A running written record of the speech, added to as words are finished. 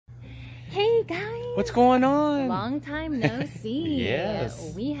Hey guys! What's going on? Long time no see.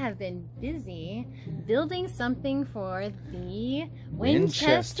 Yes. We have been busy building something for the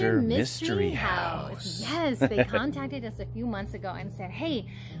Winchester Mystery House. Yes, they contacted us a few months ago and said, hey,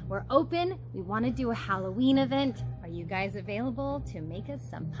 we're open. We want to do a Halloween event. Are you guys available to make us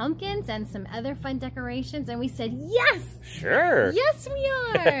some pumpkins and some other fun decorations? And we said, yes! Sure. Yes, we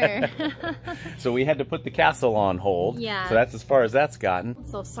are. So we had to put the castle on hold. Yeah. So that's as far as that's gotten.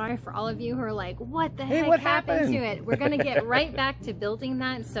 So sorry for all of you who are like, what the Hey, heck what happened happened? to it? We're going to get right back to building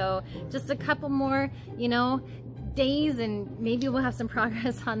that. So just a couple more, days, and maybe we'll have some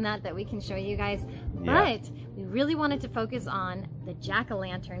progress on that we can show you guys. Yeah. But we really wanted to focus on the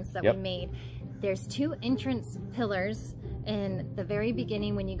jack-o'-lanterns that we made. There's 2 entrance pillars in the very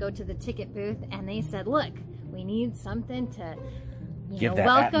beginning when you go to the ticket booth, and they said, look, we need something to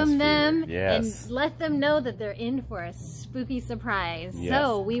welcome them and let them know that they're in for a spooky surprise. Yes.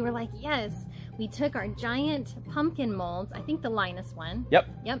 So we were like, yes. We took our giant pumpkin molds, I think the Linus one.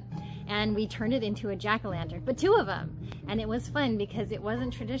 Yep. And we turned it into a jack-o'-lantern, but 2 of them. And it was fun because it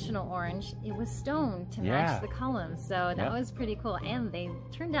wasn't traditional orange, it was stone to match the columns. So that was pretty cool, and they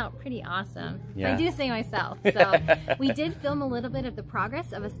turned out pretty awesome. Yeah. I do say myself. So we did film a little bit of the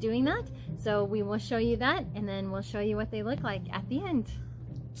progress of us doing that. So we will show you that, and then we'll show you what they look like at the end.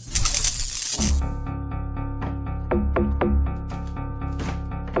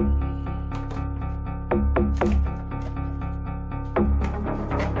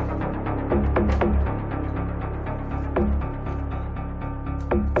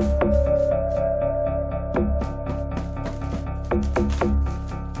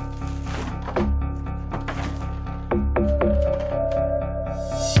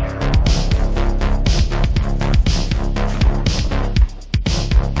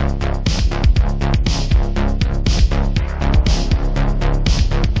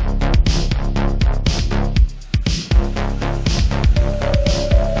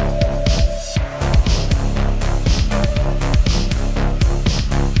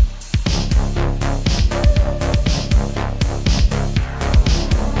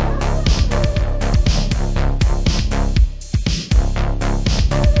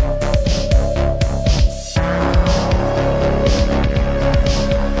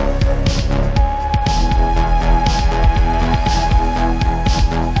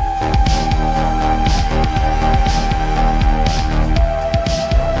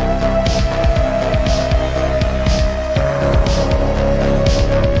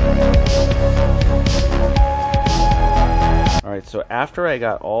 So after I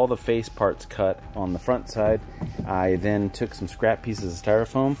got all the face parts cut on the front side, I then took some scrap pieces of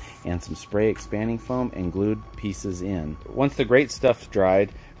styrofoam and some spray expanding foam and glued pieces in. Once the great stuff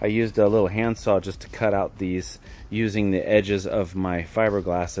dried, I used a little handsaw just to cut out these using the edges of my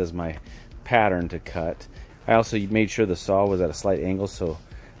fiberglass as my pattern to cut. I also made sure the saw was at a slight angle so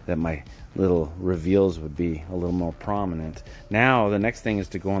that my little reveals would be a little more prominent. Now the next thing is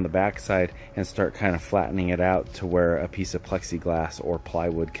to go on the back side and start kind of flattening it out to where a piece of plexiglass or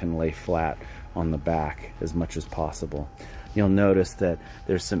plywood can lay flat on the back as much as possible. You'll notice that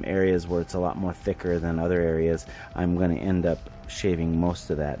there's some areas where it's a lot more thicker than other areas. I'm going to end up shaving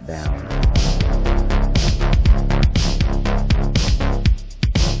most of that down.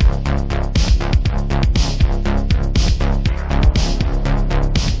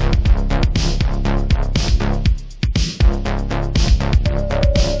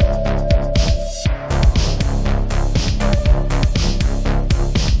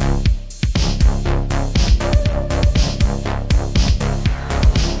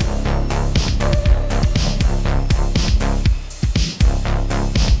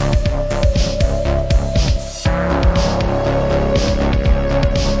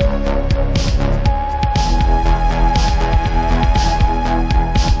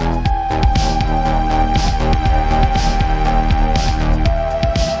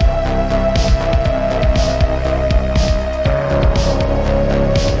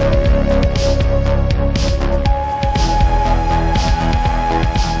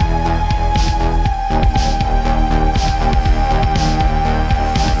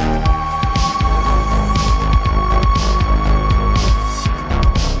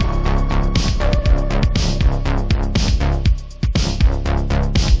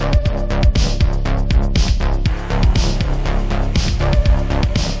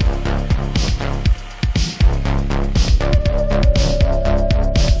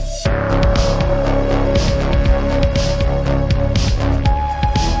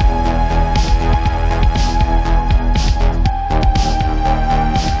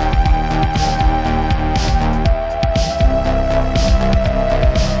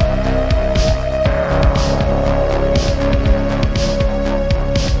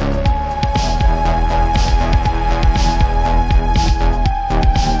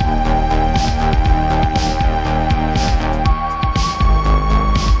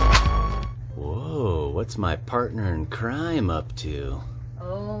 What's my partner in crime up to?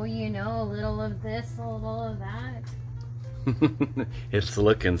 Oh, you know, a little of this, a little of that. It's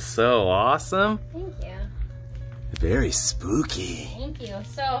looking so awesome. Thank you. Very spooky. Thank you.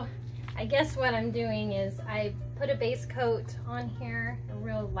 So, I guess what I'm doing is I put a base coat on here, a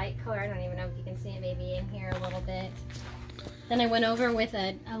real light color. I don't even know if you can see it, maybe in here a little bit. Then I went over with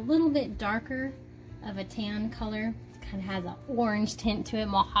a little bit darker of a tan color. It kind of has an orange tint to it,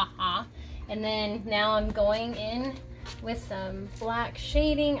 mohaha. And then now I'm going in with some black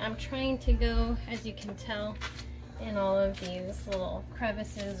shading. I'm trying to go, as you can tell, in all of these little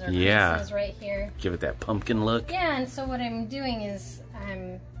crevices or creases right here. Give it that pumpkin look. Yeah, and so what I'm doing is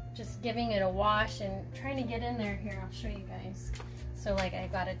I'm just giving it a wash and trying to get in there. Here, I'll show you guys. So like I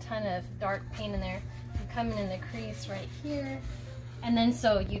got a ton of dark paint in there. I'm coming in the crease right here. And then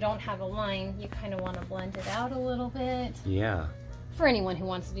so you don't have a line, you kind of want to blend it out a little bit. Yeah. For anyone who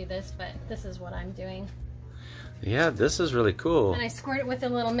wants to do this, but this is what I'm doing. Yeah, this is really cool. And I squirt it with a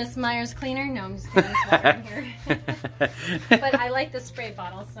little Miss Myers cleaner. No, I'm just doing water in here. But I like the spray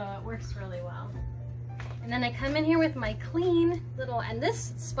bottle, so it works really well. And then I come in here with my clean little, and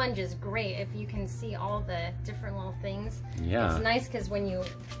this sponge is great if you can see all the different little things. Yeah. It's nice because when you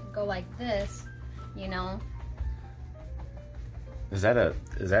go like this, you know. Is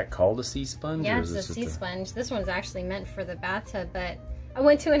that called a sea sponge? Yeah, or it's is a this sea sponge. This one's actually meant for the bathtub, but I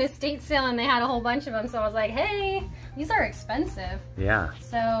went to an estate sale and they had a whole bunch of them, so I was like, hey, these are expensive. Yeah.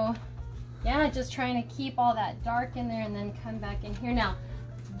 So, yeah, just trying to keep all that dark in there and then come back in here. Now,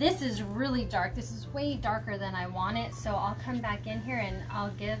 this is really dark. This is way darker than I want it, so I'll come back in here and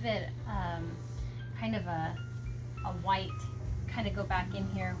I'll give it kind of a white, kind of go back in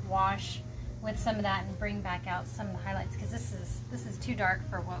here, wash with some of that and bring back out some of the highlights, because this is too dark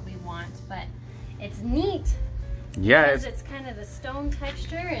for what we want, but it's neat. Yeah, because it's kind of the stone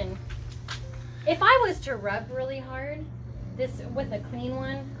texture, and if I was to rub really hard this with a clean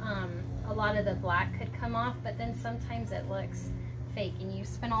one, a lot of the black could come off, but then sometimes it looks fake and you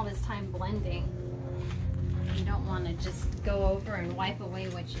spend all this time blending. You don't want to just go over and wipe away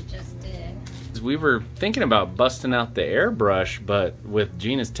what you just did. We were thinking about busting out the airbrush, but with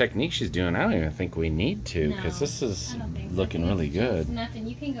Gina's technique she's doing, I don't even think we need to, because this is looking really good. Nothing.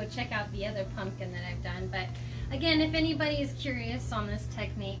 You can go check out the other pumpkin that I've done, but again, if anybody is curious on this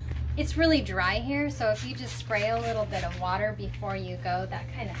technique, it's really dry here, so if you just spray a little bit of water before you go,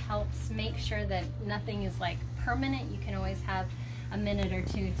 that kind of helps make sure that nothing is like permanent. You can always have a minute or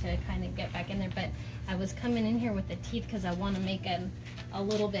two to kind of get back in there, but I was coming in here with the teeth because I want to make it a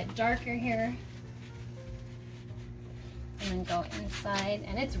little bit darker here, and then go inside,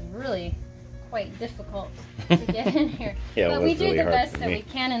 and it's really quite difficult to get in here. Yeah, but we do really the hard best for that me. we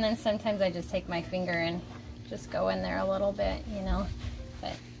can, and then sometimes I just take my finger and just go in there a little bit, you know.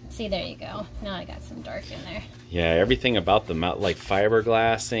 But see, there you go. Now I got some dark in there. Yeah, everything about the mount, like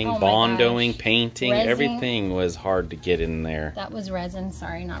fiberglassing, Oh my bondoing, gosh. painting, Resin. Everything was hard to get in there. That was resin.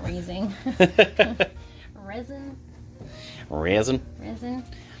 Sorry, not raising. Resin. Resin. Resin.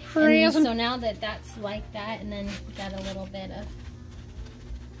 Resin. And so now that that's like that, and then got a little bit of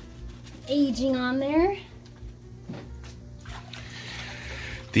aging on there.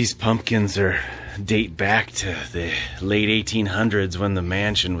 These pumpkins date back to the late 1800s when the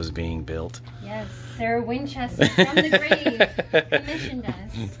mansion was being built. Yes, Sarah Winchester from the grave commissioned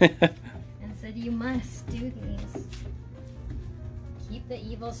us and said, you must do these. Keep the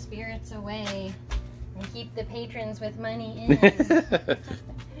evil spirits away and keep the patrons with money in.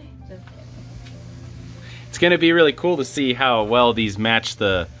 Just It's going to be really cool to see how well these match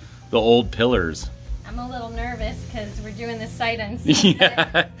the old pillars. I'm a little nervous because we're doing this sight unseen.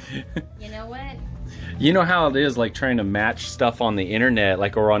 Yeah. You know what? You know how it is, like trying to match stuff on the internet,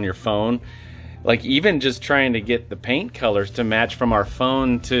 like or on your phone. Like even just trying to get the paint colors to match from our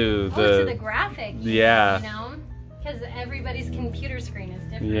phone to to the graphic. Yeah. You know, because everybody's computer screen is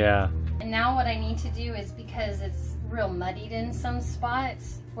different. Yeah. And now what I need to do is, because it's real muddied in some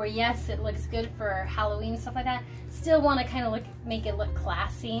spots, where yes, it looks good for Halloween, stuff like that, still want to kind of make it look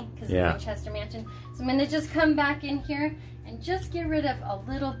classy because of the Winchester Mansion. So I'm going to just come back in here and just get rid of a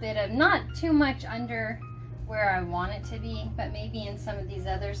little bit of, not too much under where I want it to be, but maybe in some of these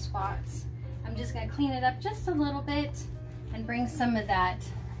other spots. I'm just going to clean it up just a little bit and bring some of that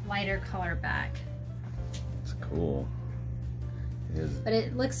lighter color back. It's cool. It is. But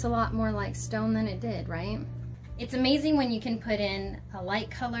it looks a lot more like stone than it did, right? It's amazing when you can put in a light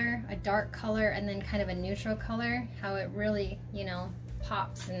color, a dark color, and then kind of a neutral color, how it really, you know,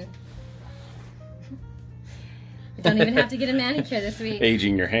 pops. And I don't even have to get a manicure this week.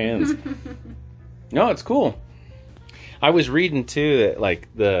 Aging your hands. No, it's cool. I was reading too that like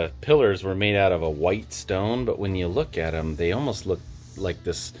the pillars were made out of a white stone, but when you look at them, they almost look like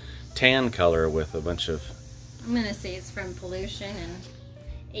this tan color with a bunch of... I'm gonna say it's from pollution and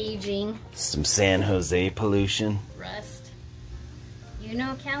aging. Some San Jose pollution. Rust. You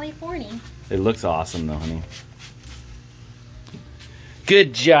know, California. It looks awesome though, honey.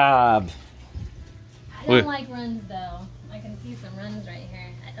 Good job. I don't like runs though. I can see some runs right here.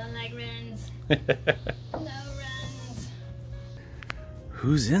 I don't like runs. No runs.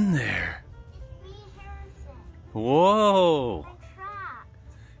 Who's in there? Whoa.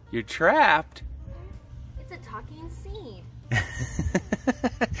 You're trapped. It's a talking seed. I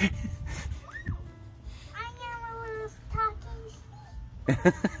never was talking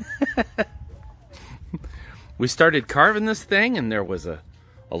seed. We started carving this thing and there was a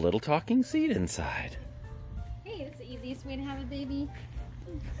little talking seed inside. Hey, it's the easiest way to have a baby.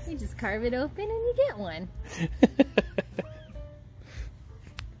 You just carve it open and you get one. Wouldn't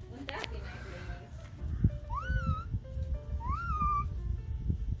that be nice?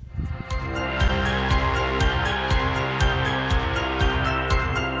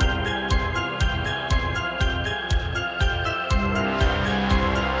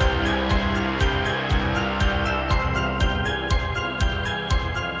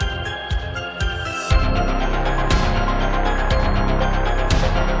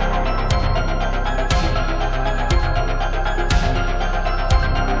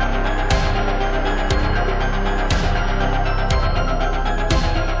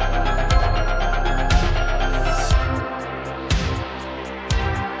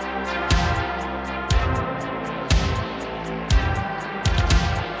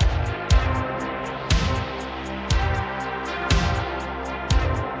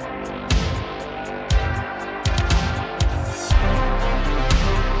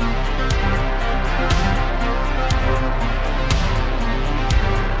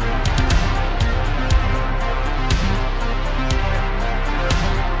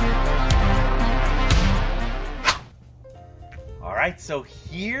 Alright, so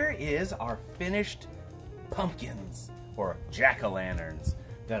here is our finished pumpkins, or jack-o'-lanterns,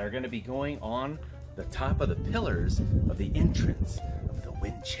 that are going to be going on the top of the pillars of the entrance of the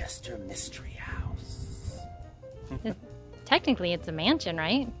Winchester Mystery House. Technically, it's a mansion,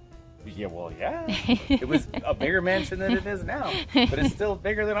 right? Yeah, well, yeah. It was a bigger mansion than it is now, but it's still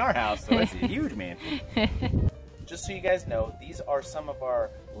bigger than our house, so it's a huge mansion. Just so you guys know, these are some of our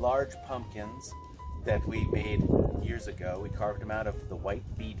large pumpkins that we made years ago. We carved them out of the white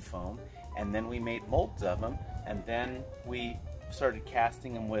bead foam, and then we made molds of them, and then we started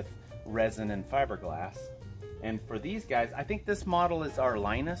casting them with resin and fiberglass. And for these guys, I think this model is our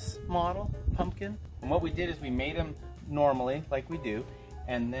Linus model pumpkin. And what we did is we made them normally, like we do,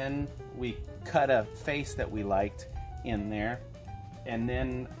 and then we cut a face that we liked in there. And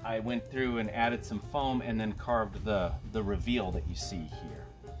then I went through and added some foam and then carved the reveal that you see here.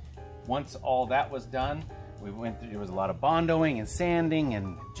 Once all that was done, we went through, there was a lot of bondoing and sanding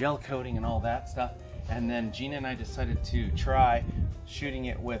and gel coating and all that stuff. And then Gina and I decided to try shooting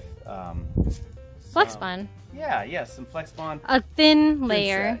it with Flex Bond. Yeah, some Flex Bond. A thin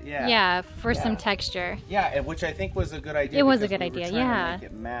layer. Set, yeah. Yeah, for some texture. Yeah, which I think was a good idea. It was a good idea, yeah. To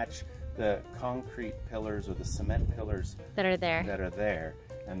make it match the concrete pillars or the cement pillars that are there.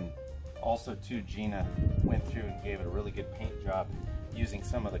 And also too, Gina went through and gave it a really good paint job using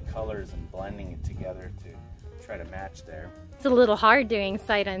some of the colors and blending it together to try to match there. It's a little hard doing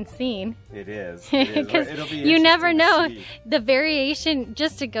sight unseen. It is. Because you never know the variation.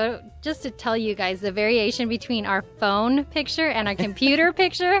 Just to tell you guys, the variation between our phone picture and our computer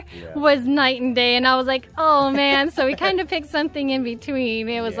picture was night and day. And I was like, oh man. So we kind of picked something in between.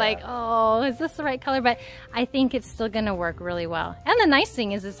 It was like, oh, is this the right color? But I think it's still going to work really well. And the nice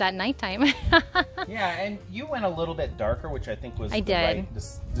thing is it's at nighttime. Yeah, and you went a little bit darker, which I think was the right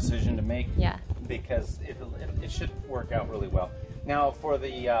decision to make. Yeah. Because it should work out really well. Now for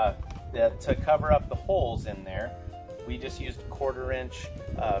to cover up the holes in there, we just used 1/4-inch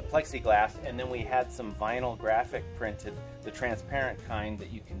plexiglass, and then we had some vinyl graphic printed, the transparent kind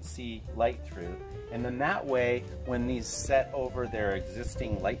that you can see light through. And then that way, when these set over their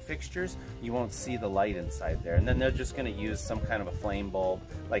existing light fixtures, you won't see the light inside there. And then they're just going to use some kind of a flame bulb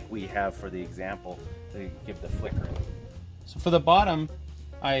like we have for the example to give the flickering. So for the bottom,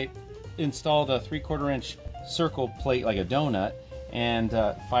 I installed a 3/4-inch circle plate like a donut, and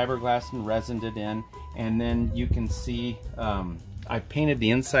fiberglass and resined it in, and then you can see I painted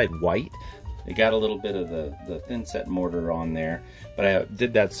the inside white. It got a little bit of the thin set mortar on there, but I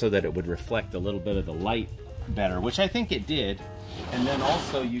did that so that it would reflect a little bit of the light better, which I think it did. And then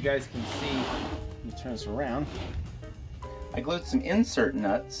also you guys can see, let me turn this around, I glued some insert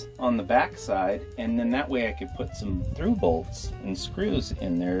nuts on the back side, and then that way I could put some through bolts and screws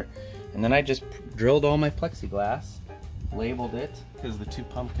in there. And then I just drilled all my plexiglass, labeled it, because the two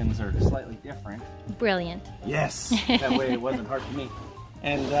pumpkins are slightly different. Brilliant. Yes, that way it wasn't hard for me.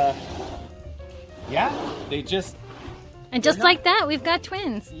 And yeah, they just... And just like that, we've got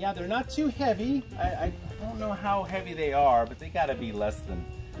twins. Yeah, they're not too heavy. I don't know how heavy they are, but they gotta be less than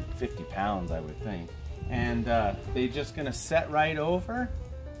 50 pounds, I would think. And they're just gonna set right over,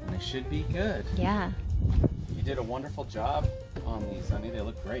 and they should be good. Yeah. You did a wonderful job on these, honey. They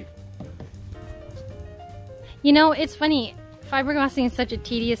look great. You know, it's funny, fiberglassing is such a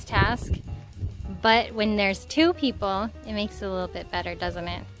tedious task, but when there's two people, it makes it a little bit better, doesn't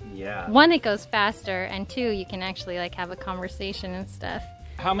it? Yeah. One, it goes faster, and two, you can actually like have a conversation and stuff.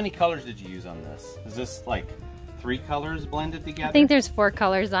 How many colors did you use on this? Is this like 3 colors blended together? I think there's 4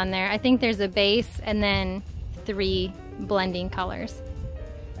 colors on there. I think there's a base and then 3 blending colors.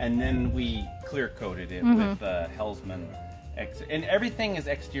 And then we clear coated it with Hellsman. And everything is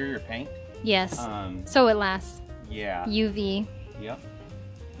exterior paint. Yes. So it lasts. Yeah. UV. Yep.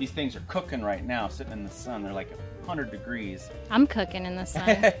 These things are cooking right now, sitting in the sun. They're like 100 degrees. I'm cooking in the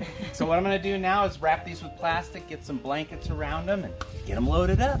sun. So what I'm going to do now is wrap these with plastic, get some blankets around them, and get them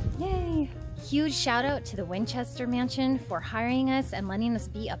loaded up. Yay. Huge shout out to the Winchester Mansion for hiring us and letting us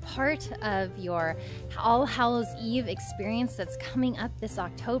be a part of your All Hallows Eve experience that's coming up this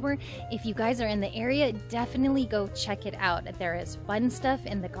October. If you guys are in the area, definitely go check it out. There is fun stuff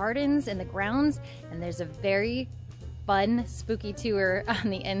in the gardens, in the grounds, and there's a very fun, spooky tour on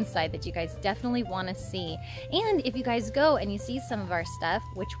the inside that you guys definitely want to see. And if you guys go and you see some of our stuff,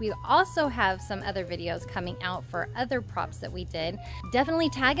 which we also have some other videos coming out for other props that we did, definitely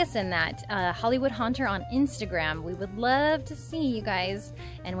tag us in that. Hollywood Haunter on Instagram. We would love to see you guys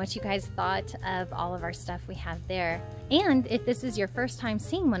and what you guys thought of all of our stuff we have there. And if this is your first time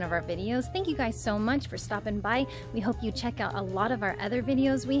seeing one of our videos, thank you guys so much for stopping by. We hope you check out a lot of our other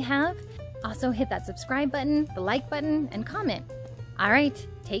videos we have. Also hit that subscribe button, the like button, and comment. All right,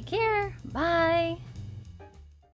 take care. Bye.